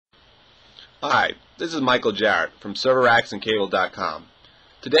Hi, this is Michael Jarrett from serverracksandcable.com.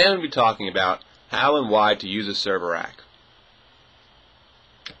 Today I'm going to be talking about how and why to use a server rack.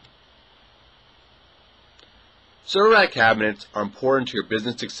 Server rack cabinets are important to your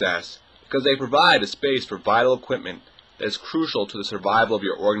business success because they provide a space for vital equipment that is crucial to the survival of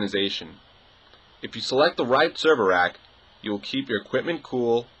your organization. If you select the right server rack, you will keep your equipment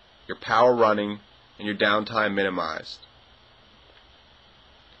cool, your power running, and your downtime minimized.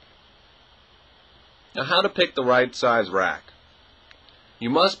 Now, how to pick the right size rack. You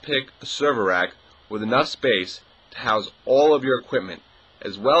must pick a server rack with enough space to house all of your equipment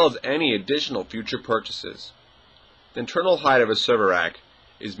as well as any additional future purchases. The internal height of a server rack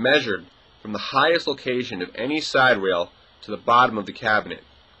is measured from the highest location of any side rail to the bottom of the cabinet.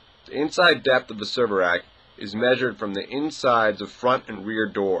 The inside depth of the server rack is measured from the insides of front and rear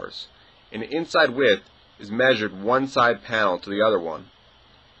doors, and the inside width is measured one side panel to the other one.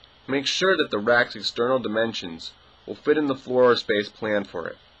 Make sure that the rack's external dimensions will fit in the floor space planned for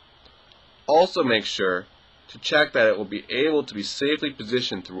it. Also make sure to check that it will be able to be safely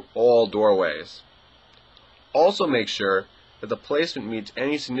positioned through all doorways. Also make sure that the placement meets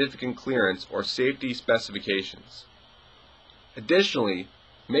any significant clearance or safety specifications. Additionally,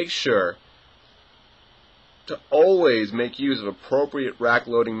 make sure to always make use of appropriate rack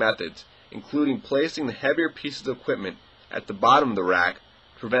loading methods, including placing the heavier pieces of equipment at the bottom of the rack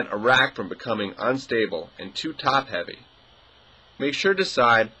to prevent a rack from becoming unstable and too top-heavy. Make sure to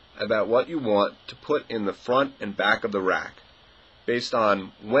decide about what you want to put in the front and back of the rack, based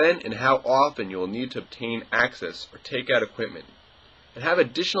on when and how often you will need to obtain access or take out equipment, and have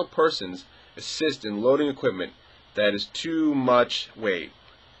additional persons assist in loading equipment that is too much weight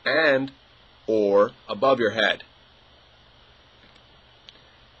and or above your head.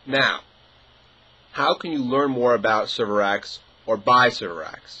 Now, how can you learn more about server racks or buy server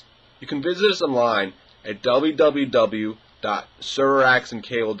racks? You can visit us online at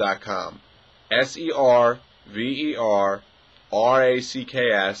www.serverracksandcable.com,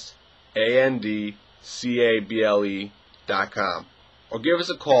 serverracksandscable.com, or give us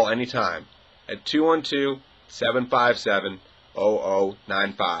a call anytime at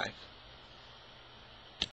 212-757-0095.